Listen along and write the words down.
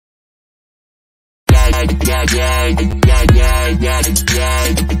What's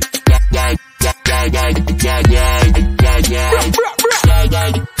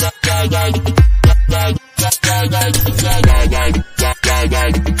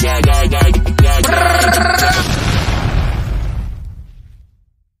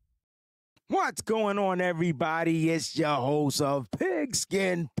going on, everybody? It's your host of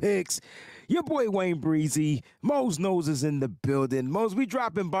Pigskin Picks, your boy Wayne Breezie. Mose Nose is in the building. Mose, we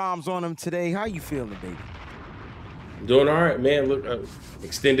dropping bombs on him today. How you feeling, baby? Doing all right, man. Look, I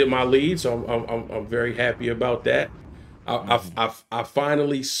extended my lead, so I'm very happy about that. I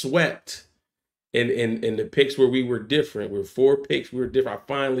finally swept in the picks where we were different. We're 4 picks, we were different. I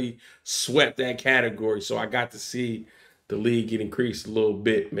finally swept that category, so I got to see the league get increased a little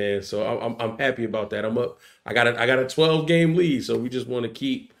bit, man. So I'm happy about that. I'm up. I got a 12-game lead, so we just want to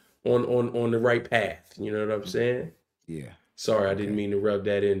keep on the right path. You know what I'm saying? Yeah. Sorry, I didn't mean to rub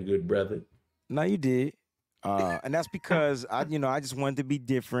that in, good brother. No, you did. And that's because I just wanted to be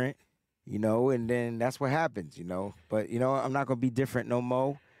different, and then that's what happens, But I'm not gonna be different no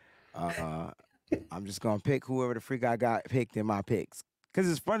more. I'm just gonna pick whoever the freak I got picked in my picks. Cause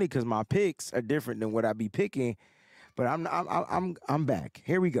it's funny, cause my picks are different than what I be picking. But I'm back.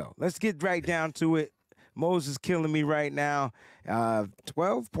 Here we go. Let's get right down to it. Mose is killing me right now. 12.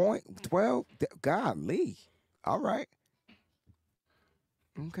 Golly. All right.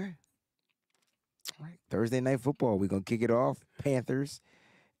 Okay. All right. Thursday Night Football. We're gonna kick it off. Panthers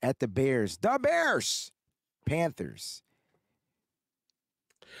at the Bears. The Bears. Panthers.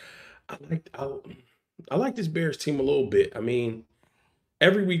 I like this Bears team a little bit. I mean,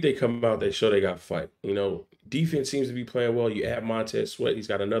 every week they come out, they show they got fight. Defense seems to be playing well. You add Montez Sweat, he's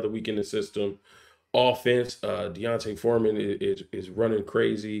got another week in the system. Offense, Deontay Foreman is running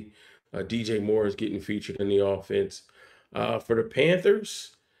crazy. DJ Moore is getting featured in the offense. For the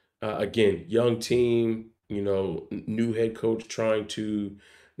Panthers, again, young team, new head coach trying to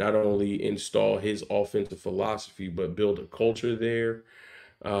not only install his offensive philosophy, but build a culture there.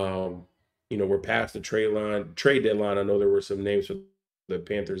 We're past the trade deadline. I know there were some names for the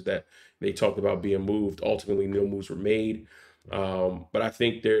Panthers that they talked about being moved. Ultimately, no moves were made. But I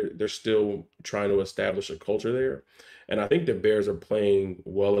think they're still trying to establish a culture there. And I think the Bears are playing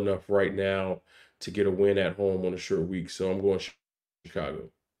well enough right now to get a win at home on a short week. So I'm going Chicago.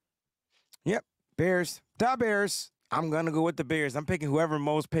 Yep. Bears. The Bears. I'm going to go with the Bears. I'm picking whoever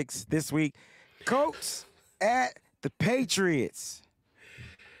Mose picks this week. Colts at the Patriots.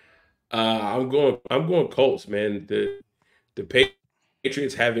 I'm going Colts, man. The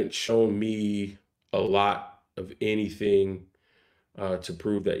Patriots haven't shown me a lot of anything to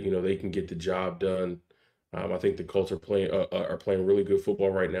prove that they can get the job done. I think the Colts are playing really good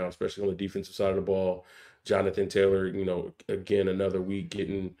football right now, especially on the defensive side of the ball. Jonathan Taylor, again another week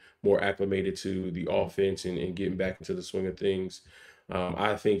getting more acclimated to the offense and getting back into the swing of things.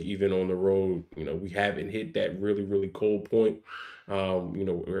 I think even on the road, we haven't hit that really, really cold point,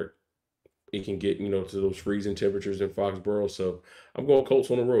 where it can get, to those freezing temperatures in Foxborough. So I'm going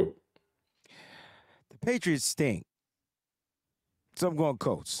Colts on the road. The Patriots stink. So I'm going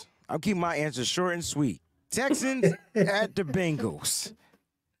Colts. I'll keep my answer short and sweet. Texans at the Bengals.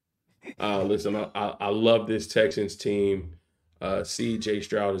 Listen, I love this Texans team. C.J.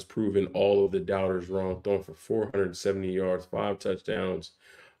 Stroud has proven all of the doubters wrong, throwing for 470 yards, 5 touchdowns,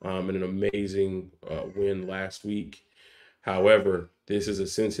 and an amazing win last week. However, this is a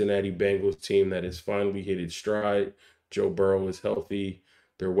Cincinnati Bengals team that has finally hit its stride. Joe Burrow is healthy.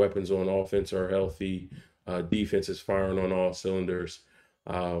 Their weapons on offense are healthy. Defense is firing on all cylinders.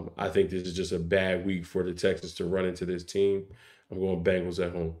 I think this is just a bad week for the Texans to run into this team. I'm going Bengals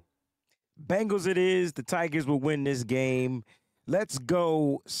at home. Bengals it is. The Tigers will win this game. Let's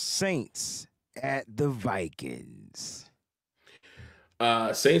go Saints at the Vikings.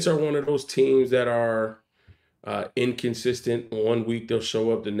 Saints are one of those teams that are inconsistent. One week they'll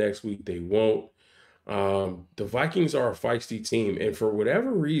show up, the next week they won't. The Vikings are a feisty team, and for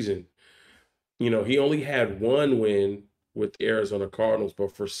whatever reason, he only had one win with the Arizona Cardinals,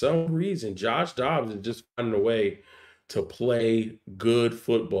 but for some reason, Josh Dobbs is just finding a way to play good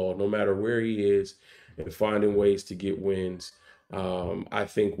football, no matter where he is, and finding ways to get wins. I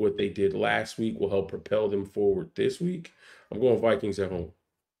think what they did last week will help propel them forward this week. I'm going Vikings at home.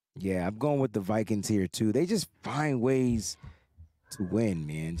 Yeah, I'm going with the Vikings here, too. They just find ways to win,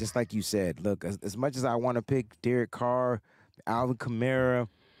 man. Just like you said, look, as much as I want to pick Derek Carr, Alvin Kamara,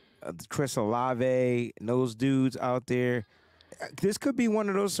 Chris Olave, and those dudes out there, this could be one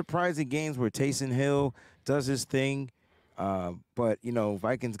of those surprising games where Taysom Hill does his thing. But,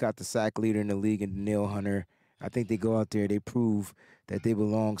 Vikings got the sack leader in the league, and Daniil Hunter. I think they go out there, they prove that they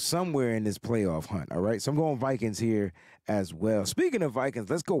belong somewhere in this playoff hunt. All right. So I'm going Vikings here as well. Speaking of Vikings,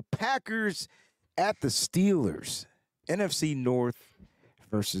 let's go Packers at the Steelers. NFC North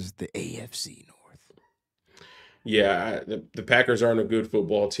versus the AFC North. Yeah, the Packers aren't a good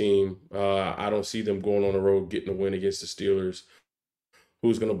football team. I don't see them going on the road getting a win against the Steelers.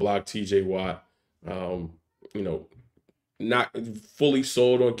 Who's going to block TJ Watt? Um, you know, not fully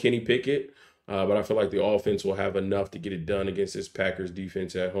sold on Kenny Pickett, but I feel like the offense will have enough to get it done against this Packers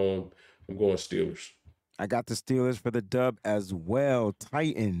defense at home. I'm going Steelers. I got the Steelers for the dub as well.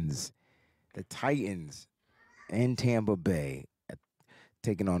 Titans. The Titans and Tampa Bay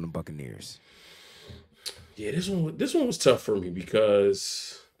taking on the Buccaneers. Yeah, this one was tough for me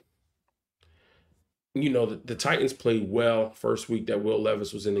because the Titans played well first week that Will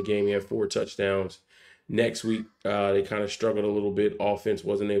Levis was in the game. He had 4 touchdowns. Next week, they kind of struggled a little bit. Offense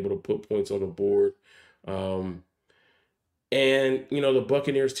wasn't able to put points on the board. Um, and the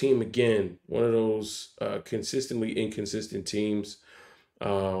Buccaneers team again, one of those consistently inconsistent teams.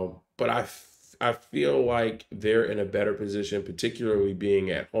 But I feel like they're in a better position, particularly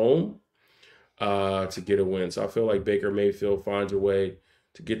being at home, to get a win. So I feel like Baker Mayfield finds a way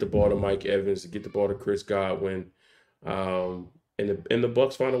to get the ball to Mike Evans, to get the ball to Chris Godwin, and the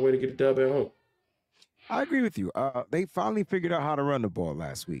Bucks find a way to get a dub at home. I agree with you. They finally figured out how to run the ball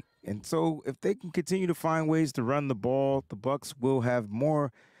last week, and so if they can continue to find ways to run the ball, the Bucks will have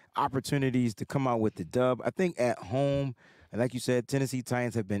more opportunities to come out with the dub. I think at home, and like you said, Tennessee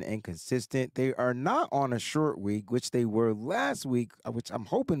Titans have been inconsistent. They are not on a short week, which they were last week, which I'm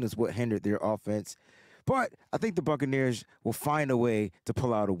hoping is what hindered their offense. But I think the Buccaneers will find a way to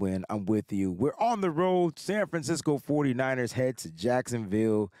pull out a win. I'm with you. We're on the road. San Francisco 49ers head to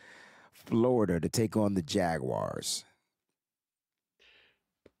Jacksonville, Florida to take on the Jaguars.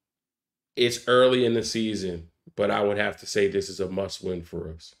 It's early in the season, but I would have to say this is a must win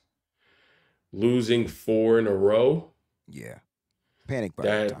for us. Losing 4 in a row, Yeah. Panic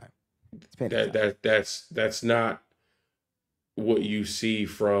button that time. It's panic that time. that that's not what you see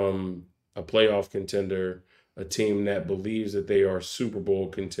from a playoff contender, a team that believes that they are Super Bowl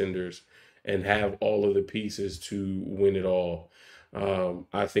contenders and have all of the pieces to win it all.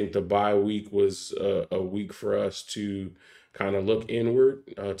 I think the bye week was a week for us to kind of look inward,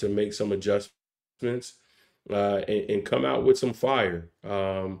 to make some adjustments, and come out with some fire.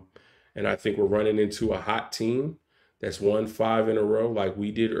 And I think we're running into a hot team that's won 5 in a row like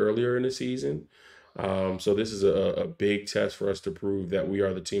we did earlier in the season. So this is a big test for us to prove that we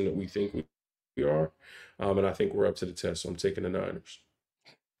are the team that we think we are. And I think we're up to the test. So I'm taking the Niners.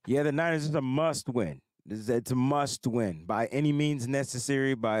 Yeah, the Niners is a must win. It's a must win by any means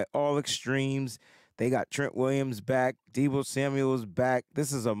necessary, by all extremes. They got Trent Williams back, Debo Samuel's back.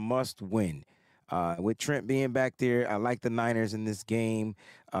 This is a must win. With Trent being back there, I like the Niners in this game.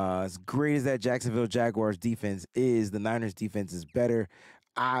 As great as that Jacksonville Jaguars defense is, the Niners defense is better.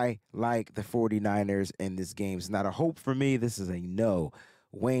 I like the 49ers in this game. It's not a hope for me. This is a no.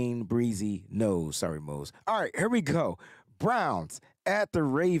 Wayne Breezy, no. Sorry, Mose. All right, here we go. Browns at the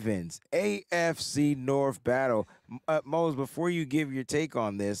Ravens, AFC North battle. Mose, before you give your take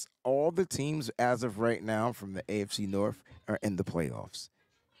on this, all the teams as of right now from the AFC North are in the playoffs,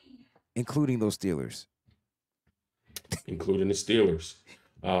 including those Steelers. Including the Steelers.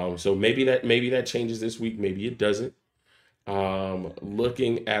 So maybe that changes this week. Maybe it doesn't.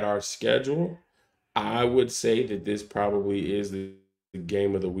 Looking at our schedule, I would say that this probably is the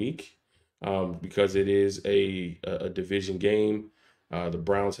game of the week, because it is a division game. The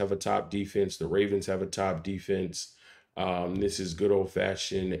Browns have a top defense. The Ravens have a top defense. This is good old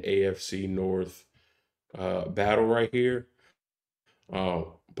fashioned AFC North battle right here.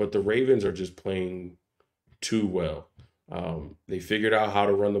 But the Ravens are just playing too well. They figured out how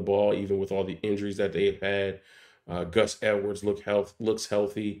to run the ball, even with all the injuries that they've had. Gus Edwards looks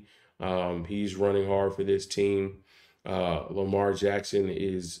healthy. He's running hard for this team. Lamar Jackson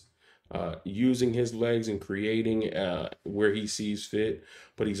is using his legs and creating where he sees fit,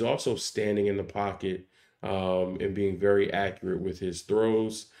 but he's also standing in the pocket, and being very accurate with his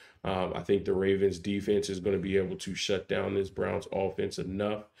throws. I think the Ravens defense is going to be able to shut down this Browns offense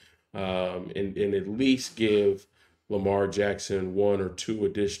enough, and at least give Lamar Jackson 1 or 2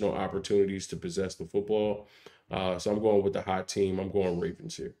 additional opportunities to possess the football. So I'm going with the hot team. I'm going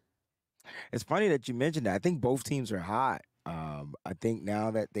Ravens here. It's funny that you mentioned that. I think both teams are hot. I think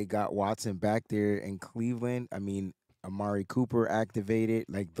now that they got Watson back there in Cleveland, I mean, Amari Cooper activated,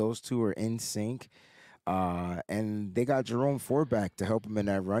 like those two are in sync. And they got Jerome Ford back to help him in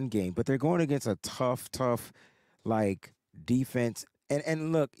that run game. But they're going against a tough, like defense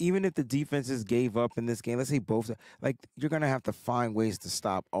And look, even if the defenses gave up in this game, let's say both, like you're gonna have to find ways to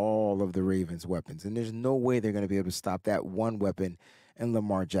stop all of the Ravens' weapons, and there's no way they're gonna be able to stop that one weapon in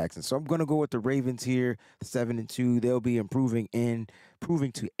Lamar Jackson. So I'm gonna go with the Ravens here, 7-2. They'll be proving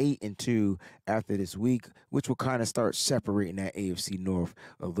to 8-2 after this week, which will kind of start separating that AFC North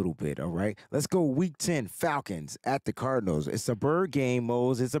a little bit. All right, let's go Week 10, Falcons at the Cardinals. It's a bird game,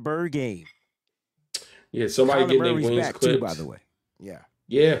 Mose. It's a bird game. Yeah, somebody Kyler getting their Murray's wings back too, by the clipped. way. Yeah.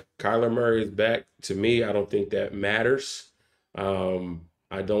 Yeah, Kyler Murray is back. To me, I don't think that matters.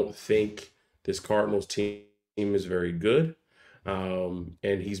 I don't think this Cardinals team is very good.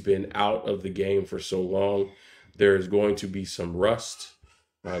 And he's been out of the game for so long. There's going to be some rust.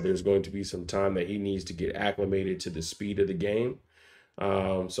 There's going to be some time that he needs to get acclimated to the speed of the game.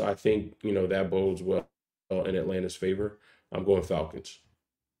 So I think, that bodes well in Atlanta's favor. I'm going Falcons.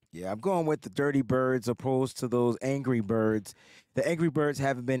 Yeah, I'm going with the Dirty Birds opposed to those Angry Birds. The Angry Birds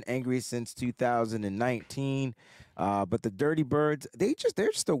haven't been angry since 2019, but the Dirty Birds, they're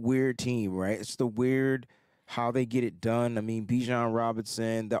just a weird team, right? It's the weird how they get it done. I mean, Bijan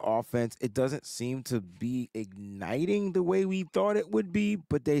Robinson, the offense, it doesn't seem to be igniting the way we thought it would be,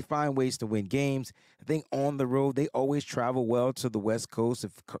 but they find ways to win games. I think on the road, they always travel well to the West Coast.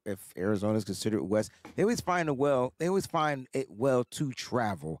 If Arizona is considered West, they always find it well to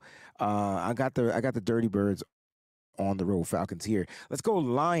travel. I got the Dirty Birds on the road. Falcons here. Let's go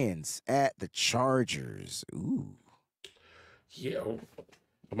Lions at the Chargers. Ooh, Yeah,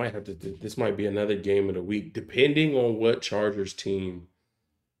 I might have to. This might be another game of the week, depending on what Chargers team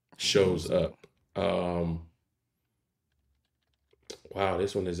shows shows up. up. Um, wow,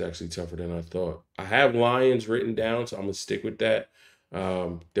 this one is actually tougher than I thought. I have Lions written down, so I'm gonna stick with that.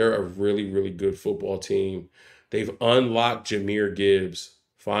 They're a really, really good football team. They've unlocked Jameer Gibbs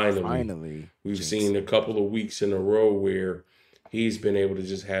finally. Finally, We've Jinx. seen a couple of weeks in a row where he's been able to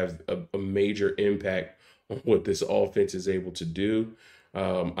just have a major impact on what this offense is able to do.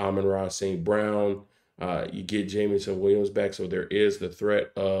 Amon-Ra St. Brown, you get Jamison Williams back, so there is the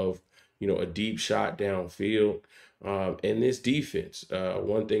threat of a deep shot downfield. And this defense,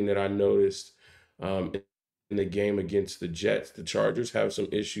 one thing that I noticed in the game against the Jets, the Chargers have some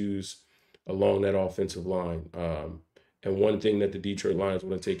issues along that offensive line. And one thing that the Detroit Lions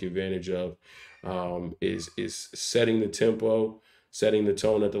want to take advantage of is setting the tempo, setting the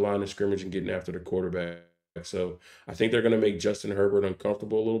tone at the line of scrimmage, and getting after the quarterback. So I think they're going to make Justin Herbert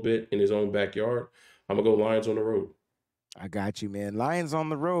uncomfortable a little bit in his own backyard. I'm gonna go Lions on the road. I got you, man. Lions on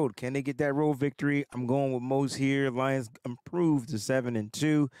the road. Can they get that road victory? I'm going with Mose here. Lions improved to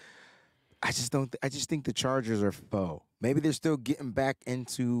 7-2. I just don't. I just think the Chargers are foe. Maybe they're still getting back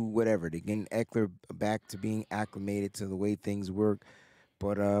into whatever. They're getting Eckler back to being acclimated to the way things work.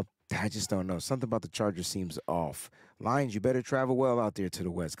 But I just don't know. Something about the Chargers seems off. Lions, you better travel well out there to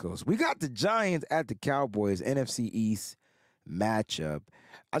the West Coast. We got the Giants at the Cowboys, NFC East matchup.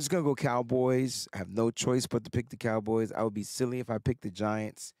 I'm just gonna go Cowboys. I have no choice but to pick the Cowboys. I would be silly if I picked the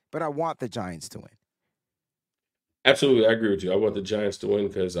Giants, but I want the Giants to win. Absolutely, I agree with you. I want the Giants to win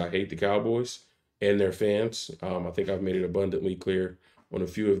because I hate the Cowboys and their fans. I think I've made it abundantly clear on a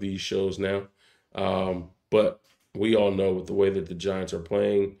few of these shows now. But we all know with the way that the Giants are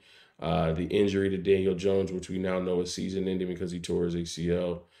playing, the injury to Daniel Jones, which we now know is season ending because he tore his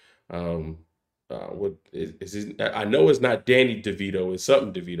ACL. Um, what is his, I know it's not Danny DeVito, it's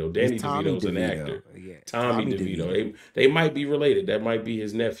something DeVito. It's Danny Tommy DeVito is an DeVito. actor. Yeah, Tommy Tommy DeVito. DeVito. They might be related. That might be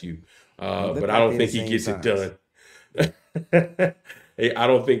his nephew. They But look I like don't they're the think he same gets it size. done. Hey, I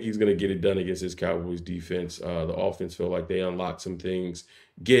don't think he's going to get it done against his Cowboys defense. The offense felt like they unlocked some things.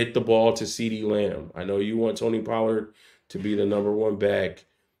 Get the ball to CeeDee Lamb. I know you want Tony Pollard to be the number one back.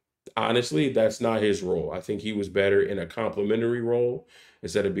 Honestly, that's not his role. I think he was better in a complementary role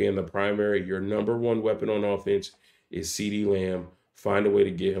instead of being the primary. Your number one weapon on offense is CeeDee Lamb. Find a way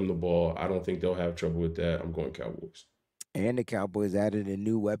to get him the ball. I don't think they'll have trouble with that. I'm going Cowboys. And the Cowboys added a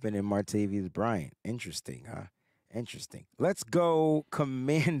new weapon in Martavius Bryant. Interesting, huh? Interesting. Let's go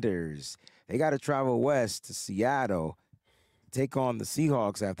Commanders. They got to travel west to Seattle, take on the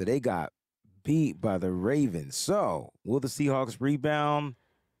Seahawks after they got beat by the Ravens. So, will the Seahawks rebound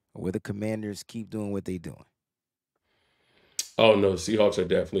or will the Commanders keep doing what they doing? Oh no, Seahawks are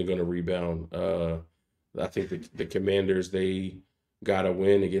definitely going to rebound. I think the Commanders they got to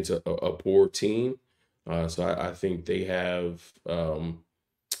win against a poor team. So I think they have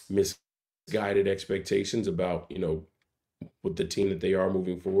misguided expectations about with the team that they are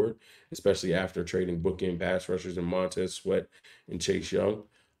moving forward, especially after trading bookend pass rushers and Montez Sweat and Chase Young.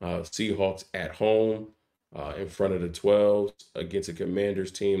 Seahawks at home in front of the 12s against a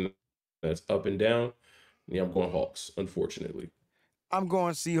Commanders team that's up and down. Yeah, I'm going Hawks, unfortunately. I'm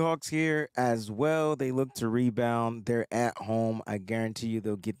going Seahawks here as well. They look to rebound. They're at home. I guarantee you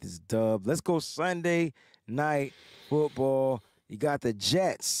they'll get this dub. Let's go Sunday night football. You got the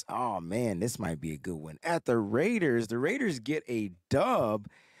Jets. Oh man, this might be a good one. At the Raiders. The Raiders get a dub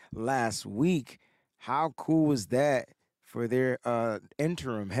last week. How cool was that for their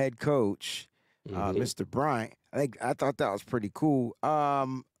interim head coach, Hmm. Mr. Bryant? I thought that was pretty cool.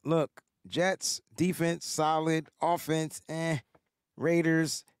 Look, Jets defense solid, offense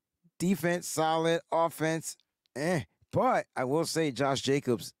Raiders defense solid, offense But I will say Josh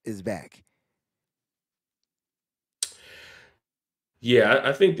Jacobs is back. Yeah,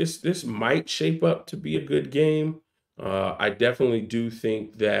 I think this might shape up to be a good game. I definitely do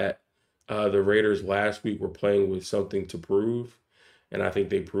think that the Raiders last week were playing with something to prove, and I think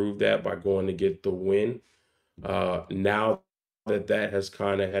they proved that by going to get the win. Now that that has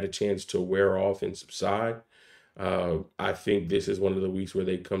kind of had a chance to wear off and subside, I think this is one of the weeks where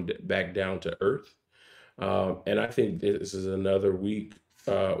they come back down to earth. And I think this is another week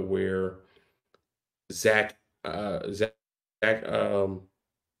where Zach, Zach,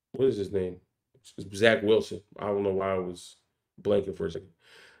 what is his name? Zach Wilson. I don't know why I was blanking for a second.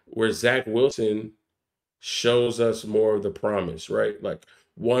 Where Zach Wilson shows us more of the promise, right? Like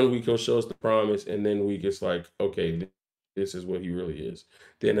one week he'll show us the promise, and then week it's like, okay, this is what he really is.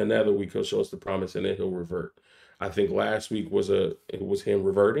 Then another week he'll show us the promise, and then he'll revert. I think last week it was him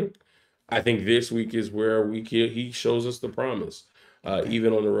reverting. I think this week is where he shows us the promise. Okay.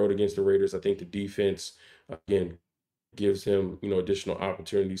 Even on the road against the Raiders, I think the defense again gives him additional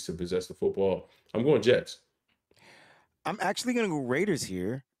opportunities to possess the football. I'm going Jets. I'm actually going to go Raiders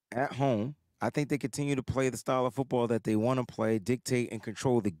here at home. I think they continue to play the style of football that they want to play, dictate and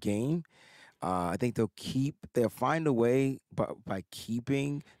control the game. I think they'll find a way by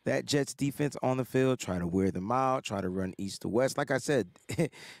keeping that Jets defense on the field, try to wear them out, try to run east to west. Like I said,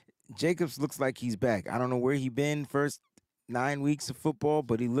 Jacobs looks like he's back. I don't know where he been first 9 weeks of football,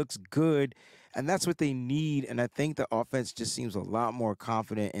 but he looks good. And that's what they need. And I think the offense just seems a lot more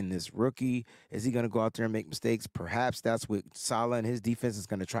confident in this rookie. Is he going to go out there and make mistakes? Perhaps that's what Saleh and his defense is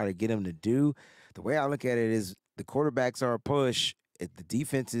going to try to get him to do. The way I look at it is the quarterbacks are a push. The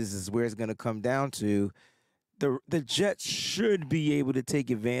defenses is where it's going to come down to. The Jets should be able to take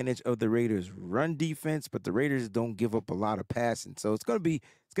advantage of the Raiders' run defense, but the Raiders don't give up a lot of passing. So it's gonna be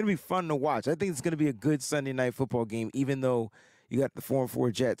fun to watch. I think it's gonna be a good Sunday night football game, even though you got the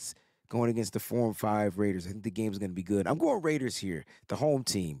 4-4 Jets going against the 4-5 Raiders. I think the game's gonna be good. I'm going Raiders here, the home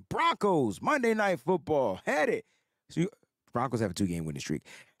team. Broncos, Monday night football, headed. So Broncos have a 2-game winning streak.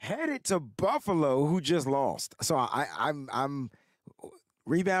 Headed to Buffalo, who just lost. So I'm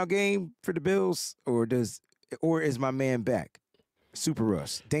rebound game for the Bills, or is my man back? Super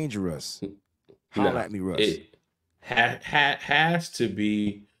Russ, Dangerous. Holla Nah, at me, Russ. it has to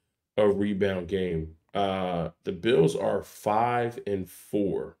be a rebound game. The Bills are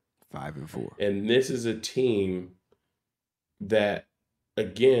 5-4, 5-4. and this is a team that,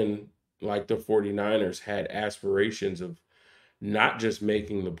 again, like the 49ers, had aspirations of not just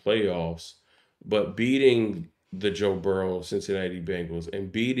making the playoffs, but beating the Joe Burrow Cincinnati Bengals and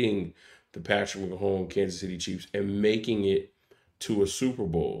beating the Patrick Mahomes Kansas City Chiefs and making it to a Super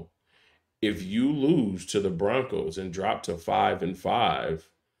Bowl. If you lose to the Broncos and drop to 5-5,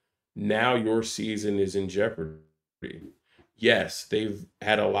 now your season is in jeopardy. Yes, they've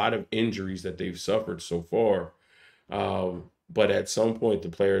had a lot of injuries that they've suffered so far, but at some point, the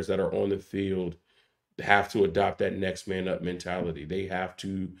players that are on the field have to adopt that next man up mentality. They have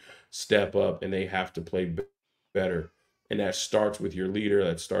to step up and they have to play better. And that starts with your leader,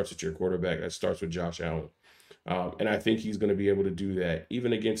 that starts with your quarterback, that starts with Josh Allen. And I think he's going to be able to do that,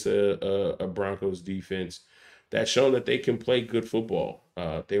 even against a Broncos defense that's shown that they can play good football.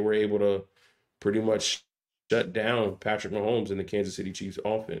 They were able to pretty much shut down Patrick Mahomes and the Kansas City Chiefs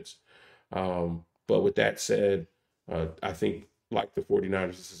offense. But with that said, I think, like the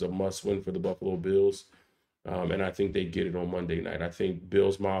 49ers, this is a must win for the Buffalo Bills. And I think they get it on Monday night. I think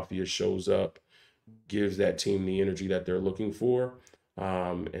Bills Mafia shows up, gives that team the energy that they're looking for,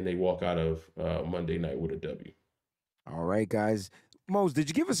 and they walk out of Monday night with a W. All right, guys. Mose, did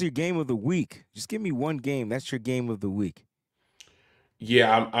you give us your game of the week? Just give me one game. That's your game of the week.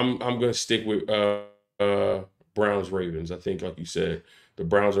 Yeah, I'm gonna stick with Browns Ravens. I think, like you said, the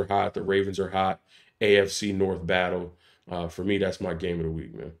Browns are hot, the Ravens are hot. AFC North battle. For me, that's my game of the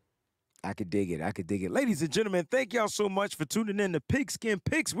week, man. I could dig it. I could dig it. Ladies and gentlemen, thank y'all so much for tuning in to Pigskin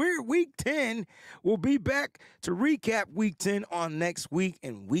Picks. We're at week 10. We'll be back to recap week 10 on next week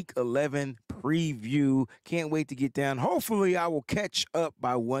and week 11 preview. Can't wait to get down. Hopefully, I will catch up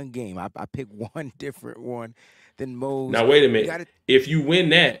by one game. I picked one different one. then Mose. Now wait a minute. If you win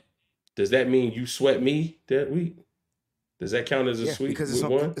that, does that mean you swept me that week? Does that count as a sweep? Because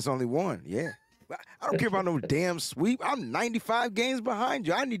it's only one. Yeah. I don't care about no damn sweep. I'm 95 games behind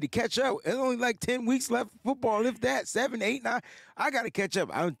you. I need to catch up. There's only like 10 weeks left of football. If that, 7, 8, 9. I got to catch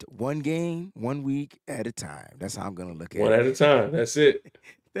up. One game, 1 week at a time. That's how I'm going to look at it. One at a time. That's it.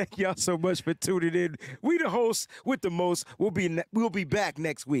 Thank y'all so much for tuning in. We the hosts with the most. We'll be back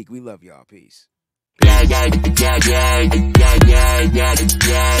next week. We love y'all. Peace.